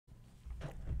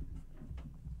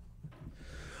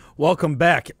Welcome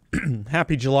back.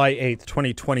 Happy July 8th,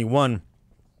 2021.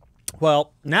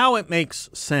 Well, now it makes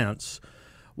sense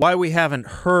why we haven't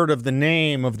heard of the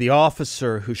name of the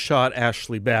officer who shot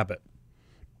Ashli Babbitt.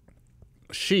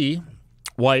 She,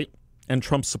 white and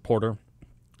Trump supporter,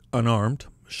 unarmed,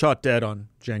 shot dead on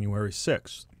January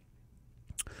 6th.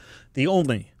 The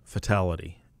only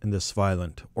fatality in this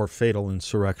violent or fatal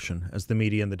insurrection, as the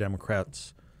media and the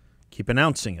Democrats keep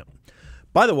announcing it.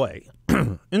 By the way,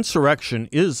 insurrection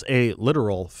is a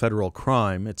literal federal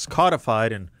crime. It's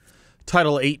codified in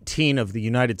Title 18 of the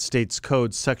United States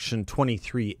Code, Section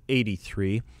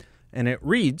 2383, and it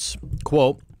reads,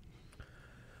 quote,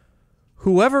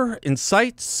 "Whoever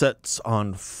incites, sets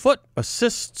on foot,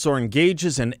 assists, or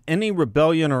engages in any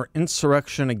rebellion or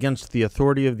insurrection against the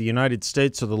authority of the United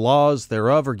States or the laws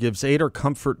thereof, or gives aid or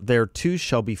comfort thereto,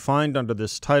 shall be fined under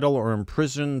this title or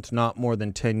imprisoned not more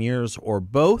than 10 years, or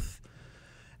both,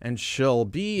 and shall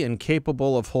be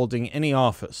incapable of holding any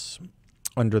office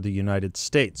under the United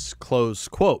States." Close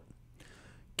quote.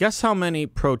 Guess how many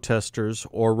protesters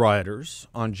or rioters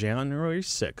on January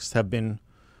 6th have been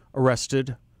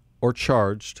arrested or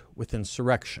charged with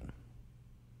insurrection?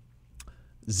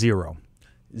 Zero.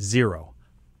 Zero.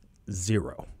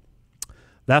 Zero.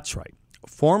 That's right.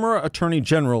 Former attorney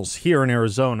generals here in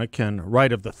Arizona can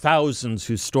write of the thousands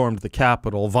who stormed the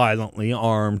Capitol violently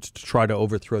armed to try to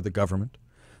overthrow the government.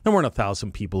 There weren't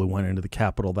 1,000 people who went into the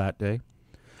Capitol that day.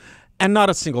 And not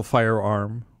a single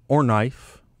firearm or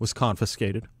knife was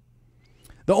confiscated.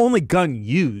 The only gun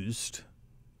used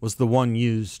was the one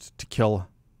used to kill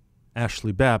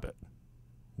Ashli Babbitt,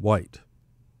 white,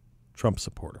 Trump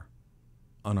supporter,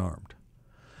 unarmed.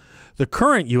 The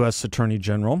current U.S. Attorney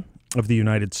General of the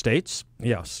United States,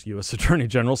 yes, U.S. Attorney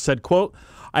General, said, quote,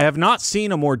 "I have not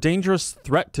seen a more dangerous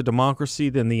threat to democracy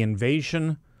than the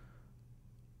invasion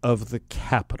of the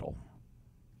Capitol."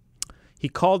 He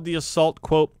called the assault,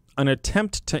 quote, "an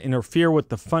attempt to interfere with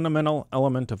the fundamental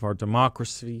element of our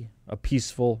democracy, a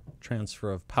peaceful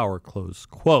transfer of power," close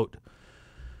quote.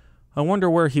 I wonder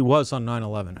where he was on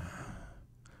 9/11.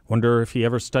 Wonder if he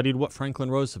ever studied what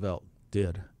Franklin Roosevelt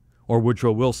did, or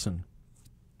Woodrow Wilson,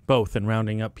 both in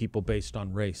rounding up people based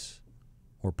on race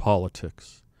or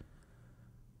politics.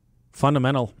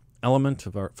 Fundamental element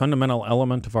of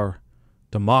our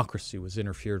democracy was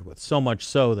interfered with, so much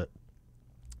so that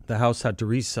the House had to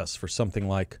recess for something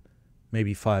like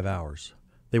maybe 5 hours.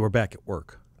 They were back at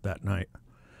work that night.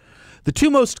 The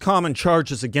two most common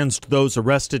charges against those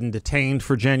arrested and detained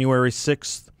for January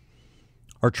 6th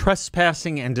are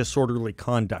trespassing and disorderly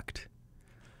conduct,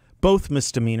 both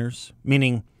misdemeanors,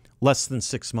 meaning less than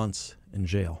 6 months in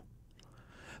jail.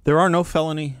 There are no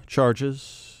felony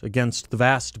charges against the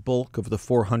vast bulk of the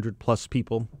 400-plus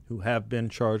people who have been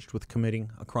charged with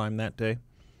committing a crime that day.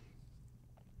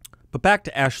 But back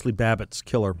to Ashli Babbitt's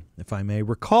killer, if I may.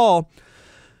 Recall,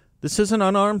 this is an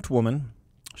unarmed woman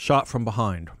shot from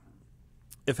behind.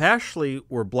 If Ashli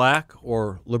were black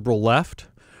or liberal left,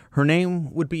 her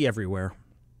name would be everywhere.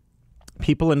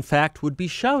 People, in fact, would be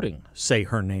shouting, "Say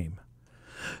her name."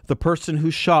 The person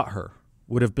who shot her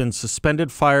would have been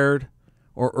suspended, fired,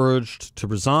 or urged to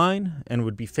resign, and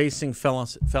would be facing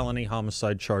felony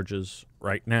homicide charges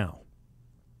right now.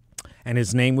 And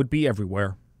his name would be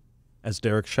everywhere, as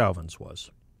Derek Chauvin's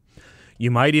was.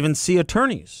 You might even see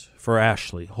attorneys for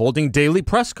Ashli holding daily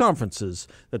press conferences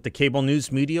that the cable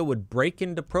news media would break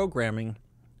into programming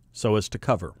so as to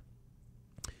cover.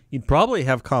 You'd probably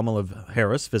have Kamala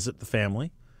Harris visit the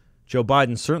family. Joe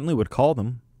Biden certainly would call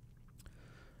them.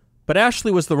 But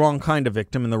Ashli was the wrong kind of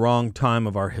victim in the wrong time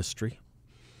of our history.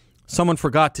 Someone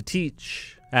forgot to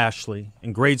teach Ashli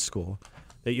in grade school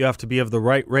that you have to be of the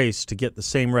right race to get the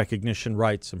same recognition,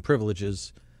 rights, and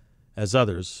privileges as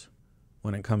others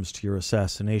when it comes to your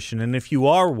assassination. And if you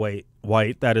are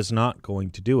white, that is not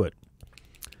going to do it.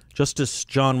 Justice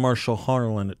John Marshall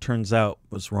Harlan, it turns out,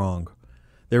 was wrong.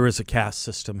 There is a caste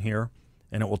system here,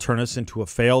 and it will turn us into a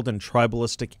failed and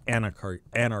tribalistic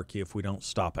anarchy if we don't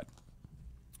stop it.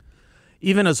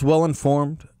 Even as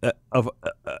well-informed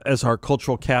as our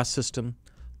cultural caste system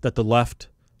that the left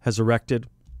has erected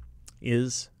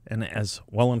is, and as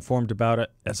well-informed about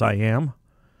it as I am,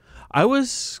 I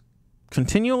was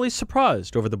continually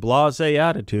surprised over the blasé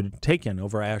attitude taken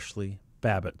over Ashli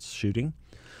Babbitt's shooting.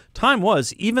 Time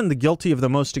was, even the guilty of the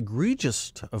most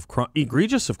egregious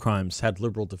of crimes had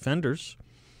liberal defenders,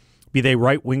 be they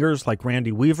right-wingers like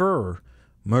Randy Weaver or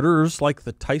murderers like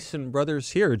the Tyson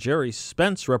brothers here. Jerry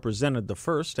Spence represented the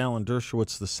first, Alan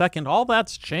Dershowitz the second. All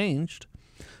that's changed.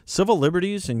 Civil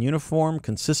liberties and uniform,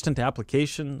 consistent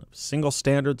application of single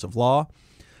standards of law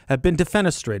have been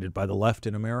defenestrated by the left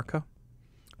in America.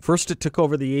 First, it took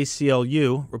over the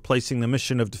ACLU, replacing the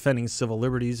mission of defending civil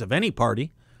liberties of any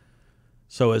party,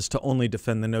 so as to only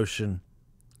defend the notion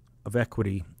of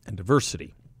equity and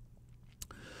diversity.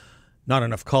 Not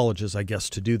enough colleges, I guess,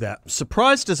 to do that.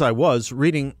 Surprised as I was,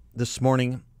 reading this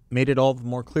morning made it all the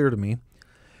more clear to me.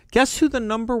 Guess who the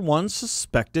number one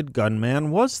suspected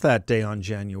gunman was that day on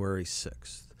January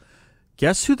 6th?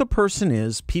 Guess who the person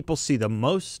is people see the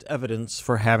most evidence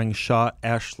for having shot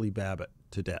Ashli Babbitt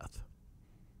to death?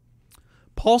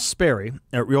 Paul Sperry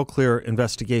at Real Clear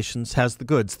Investigations has the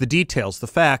goods, the details, the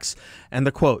facts, and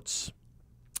the quotes.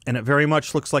 And it very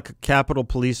much looks like a Capitol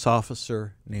Police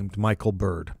officer named Michael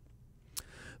Byrd.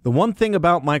 The one thing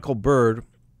about Michael Byrd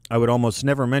I would almost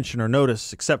never mention or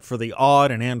notice, except for the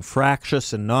odd and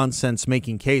anfractious and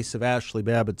nonsense-making case of Ashli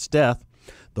Babbitt's death,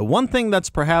 the one thing that's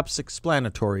perhaps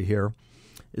explanatory here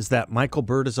is that Michael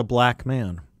Byrd is a black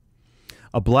man.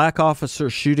 A black officer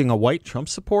shooting a white Trump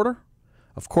supporter?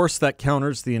 Of course, that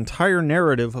counters the entire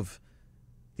narrative of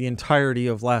the entirety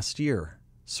of last year,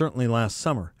 certainly last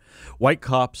summer. White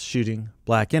cops shooting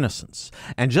black innocents.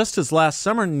 And just as last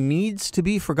summer needs to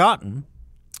be forgotten,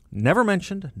 never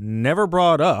mentioned, never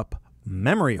brought up,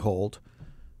 memory hold,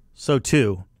 so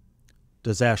too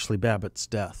does Ashli Babbitt's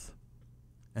death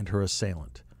and her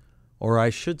assailant. Or I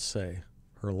should say,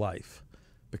 her life,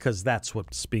 because that's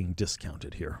what's being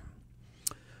discounted here.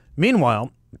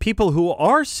 Meanwhile, people who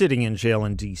are sitting in jail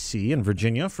in D.C. and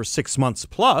Virginia for 6 months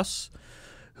plus,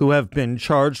 who have been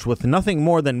charged with nothing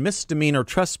more than misdemeanor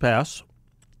trespass,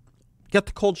 get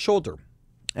the cold shoulder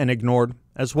and ignored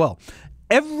as well.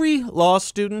 Every law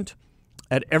student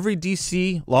at every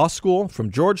D.C. law school,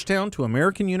 from Georgetown to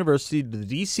American University to the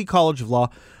D.C. College of Law,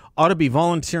 ought to be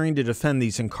volunteering to defend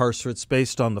these incarcerates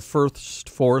based on the First,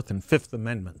 Fourth, and Fifth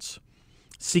Amendments,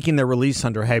 seeking their release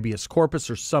under habeas corpus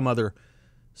or some other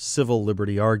civil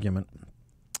liberty argument.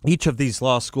 Each of these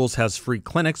law schools has free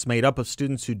clinics made up of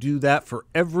students who do that for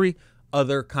every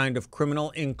other kind of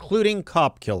criminal, including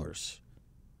cop killers.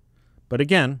 But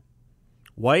again,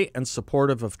 white and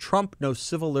supportive of Trump, no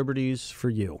civil liberties for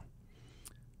you.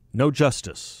 No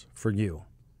justice for you.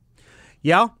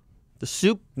 Yeah, the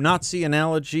soup Nazi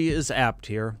analogy is apt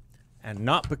here, and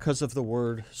not because of the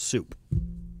word soup.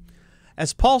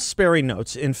 As Paul Sperry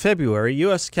notes, in February,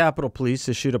 U.S. Capitol Police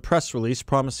issued a press release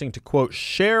promising to, quote,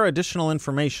 share additional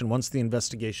information once the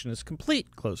investigation is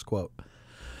complete, close quote.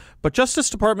 But Justice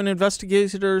Department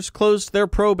investigators closed their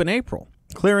probe in April,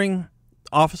 clearing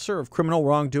officer of criminal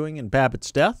wrongdoing in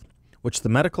Babbitt's death, which the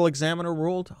medical examiner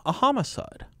ruled a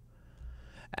homicide.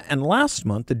 And last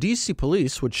month, the D.C.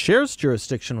 Police, which shares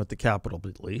jurisdiction with the Capitol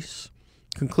Police,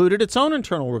 concluded its own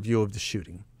internal review of the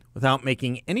shooting without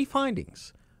making any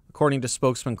findings. According to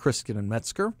spokesman Kristin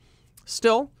Metzger,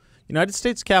 still, United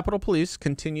States Capitol Police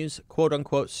continues,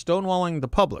 quote-unquote, stonewalling the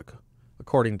public,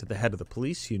 according to the head of the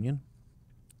police union.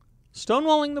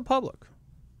 Stonewalling the public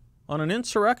on an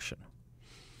insurrection.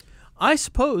 I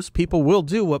suppose people will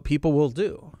do what people will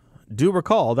do. Do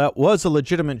recall that was a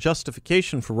legitimate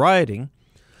justification for rioting,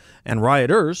 and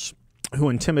rioters who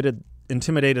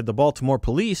intimidated the Baltimore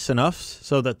police enough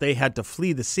so that they had to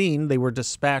flee the scene they were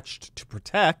dispatched to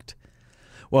protect,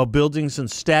 while buildings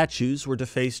and statues were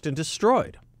defaced and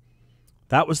destroyed.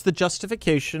 That was the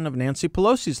justification of Nancy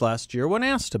Pelosi's last year when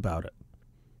asked about it.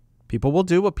 People will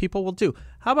do what people will do.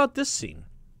 How about this scene?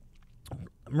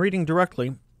 I'm reading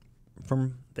directly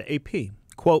from the AP.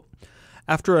 Quote,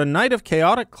 after a night of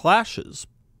chaotic clashes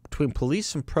between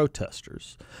police and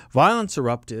protesters, violence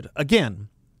erupted again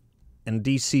in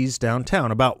D.C.'s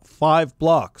downtown, about 5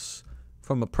 blocks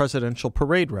from a presidential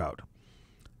parade route.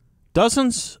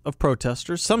 Dozens of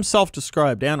protesters, some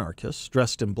self-described anarchists,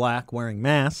 dressed in black, wearing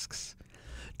masks,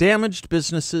 damaged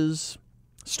businesses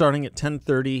starting at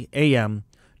 10:30 a.m.,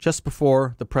 just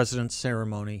before the president's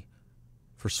ceremony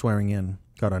for swearing in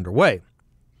got underway.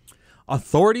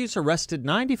 Authorities arrested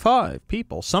 95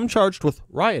 people, some charged with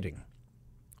rioting,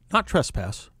 not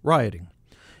trespass, rioting,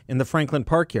 in the Franklin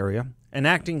Park area. And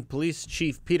acting police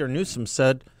chief Peter Newsom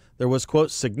said there was,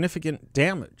 quote, significant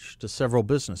damage to several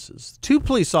businesses. 2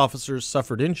 police officers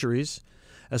suffered injuries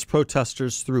as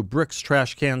protesters threw bricks,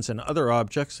 trash cans, and other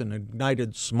objects and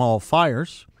ignited small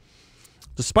fires.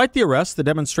 Despite the arrest, the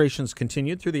demonstrations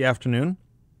continued through the afternoon,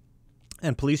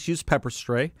 and police used pepper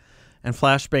spray and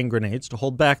flashbang grenades to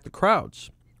hold back the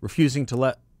crowds, refusing to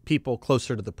let people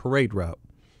closer to the parade route.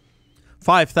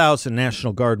 5,000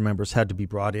 National Guard members had to be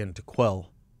brought in to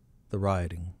quell the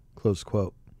rioting, close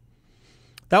quote.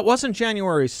 That wasn't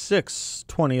January 6,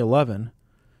 2011,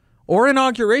 or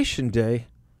Inauguration Day,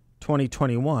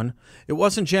 2021. It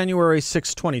wasn't January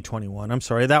 6, 2021. I'm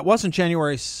sorry, that wasn't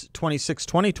January 26,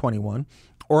 2021,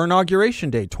 or Inauguration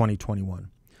Day, 2021.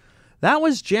 That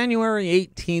was January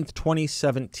 18th,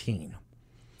 2017,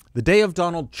 the day of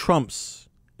Donald Trump's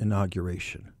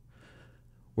inauguration,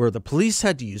 where the police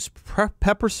had to use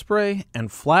pepper spray and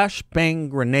flashbang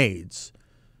grenades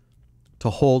to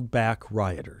hold back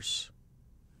rioters.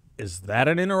 Is that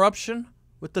an interruption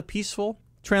with the peaceful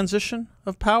transition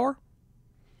of power?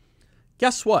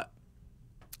 Guess what?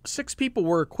 6 people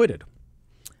were acquitted.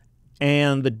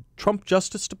 And the Trump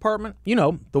Justice Department, you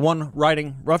know, the one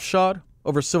riding roughshod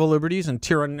over civil liberties and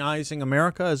tyrannizing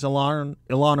America, as Ilhan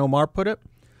Omar put it,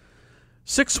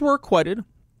 6 were acquitted,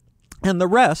 and the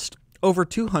rest, over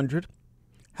 200,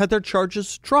 had their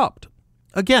charges dropped.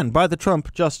 Again, by the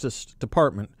Trump Justice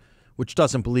Department, which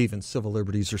doesn't believe in civil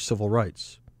liberties or civil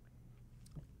rights.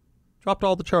 Dropped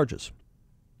all the charges.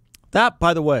 That,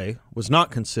 by the way, was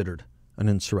not considered an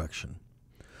insurrection.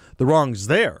 The wrongs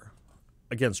there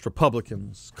against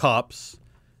Republicans, cops,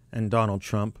 and Donald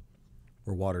Trump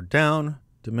were watered down,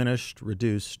 diminished,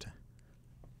 reduced,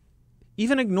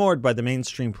 even ignored by the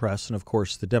mainstream press and, of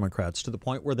course, the Democrats, to the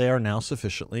point where they are now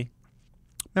sufficiently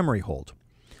memory hold.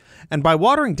 And by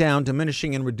watering down,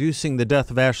 diminishing, and reducing the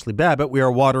death of Ashli Babbitt, we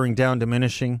are watering down,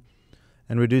 diminishing,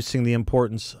 and reducing the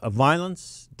importance of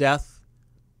violence, death,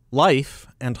 life,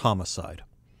 and homicide.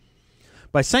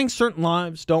 By saying certain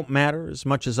lives don't matter as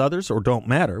much as others, or don't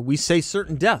matter, we say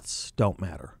certain deaths don't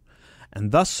matter,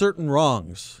 and thus certain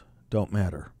wrongs don't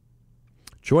matter.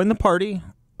 Join the party,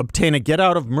 obtain a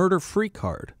get-out-of-murder-free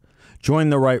card. Join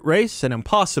the right race, an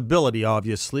impossibility,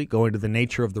 obviously, going to the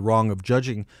nature of the wrong of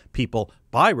judging people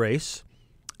by race,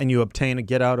 and you obtain a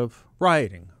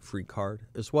get-out-of-rioting-free card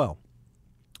as well.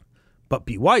 But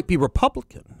be white, be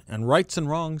Republican, and rights and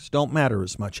wrongs don't matter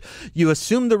as much. You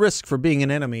assume the risk for being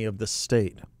an enemy of the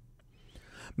state.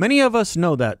 Many of us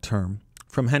know that term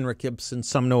from Henrik Ibsen.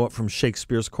 Some know it from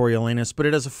Shakespeare's Coriolanus, but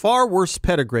it has a far worse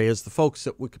pedigree, as the folks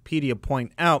at Wikipedia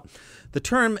point out. The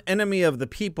term enemy of the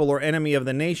people or enemy of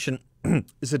the nation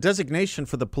is a designation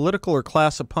for the political or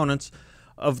class opponents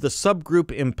of the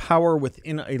subgroup in power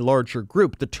within a larger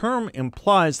group. The term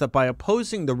implies that by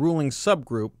opposing the ruling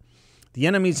subgroup, the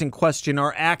enemies in question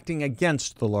are acting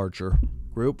against the larger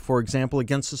group, for example,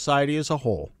 against society as a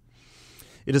whole.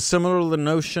 It is similar to the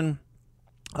notion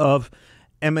of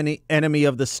enemy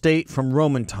of the state from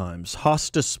Roman times,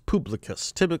 hostis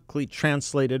publicus, typically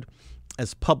translated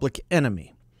as public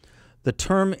enemy. The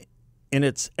term in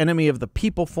its enemy of the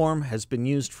people form has been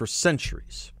used for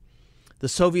centuries. The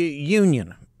Soviet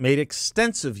Union made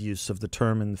extensive use of the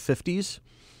term in the 50s,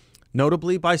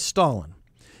 notably by Stalin.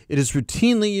 It is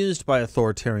routinely used by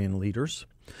authoritarian leaders.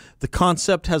 The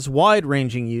concept has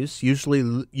wide-ranging use,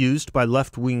 usually used by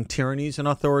left-wing tyrannies and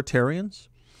authoritarians.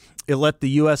 It let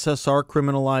the USSR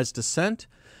criminalize dissent.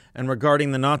 And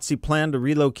regarding the Nazi plan to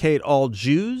relocate all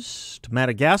Jews to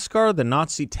Madagascar, the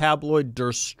Nazi tabloid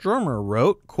Der Stürmer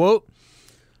wrote, quote,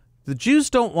 "The Jews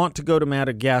don't want to go to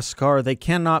Madagascar. They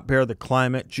cannot bear the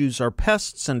climate. Jews are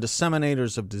pests and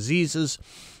disseminators of diseases.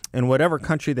 In whatever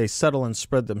country they settle and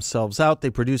spread themselves out, they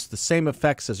produce the same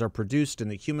effects as are produced in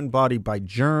the human body by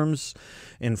germs.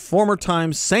 In former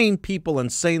times, sane people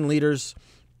and sane leaders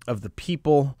of the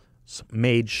people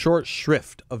made short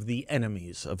shrift of the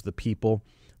enemies of the people.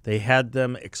 They had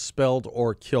them expelled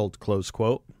or killed," close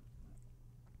quote.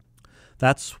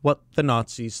 That's what the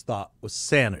Nazis thought was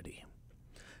sanity.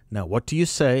 Now, what do you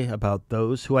say about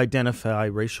those who identify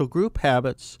racial group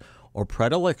habits or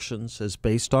predilections as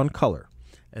based on color,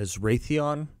 as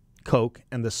Raytheon, Koch,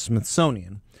 and the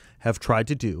Smithsonian have tried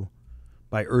to do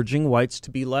by urging whites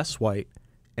to be less white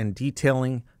and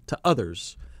detailing to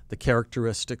others the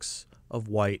characteristics of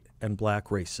white and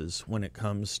black races when it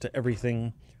comes to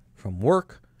everything from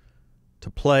work to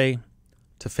play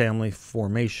to family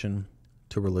formation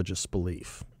to religious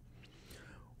belief?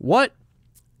 What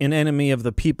in Enemy of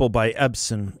the People by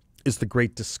Ibsen is the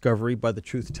great discovery by the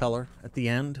truth teller at the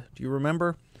end? Do you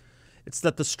remember? It's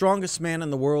that the strongest man in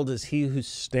the world is he who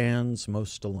stands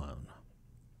most alone.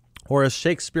 Or as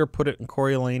Shakespeare put it in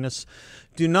Coriolanus,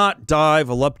 do not die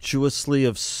voluptuously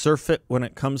of surfeit when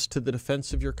it comes to the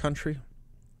defense of your country.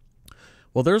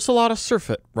 Well, there's a lot of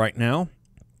surfeit right now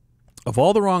of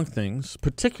all the wrong things,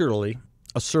 particularly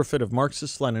a surfeit of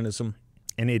Marxist-Leninism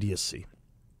and idiocy.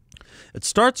 It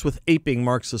starts with aping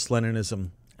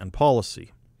Marxist-Leninism and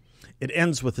policy. It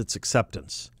ends with its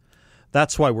acceptance.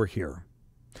 That's why we're here.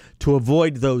 To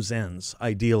avoid those ends,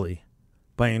 ideally,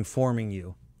 by informing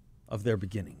you of their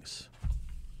beginnings.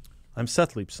 I'm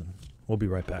Seth Leibson. We'll be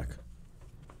right back.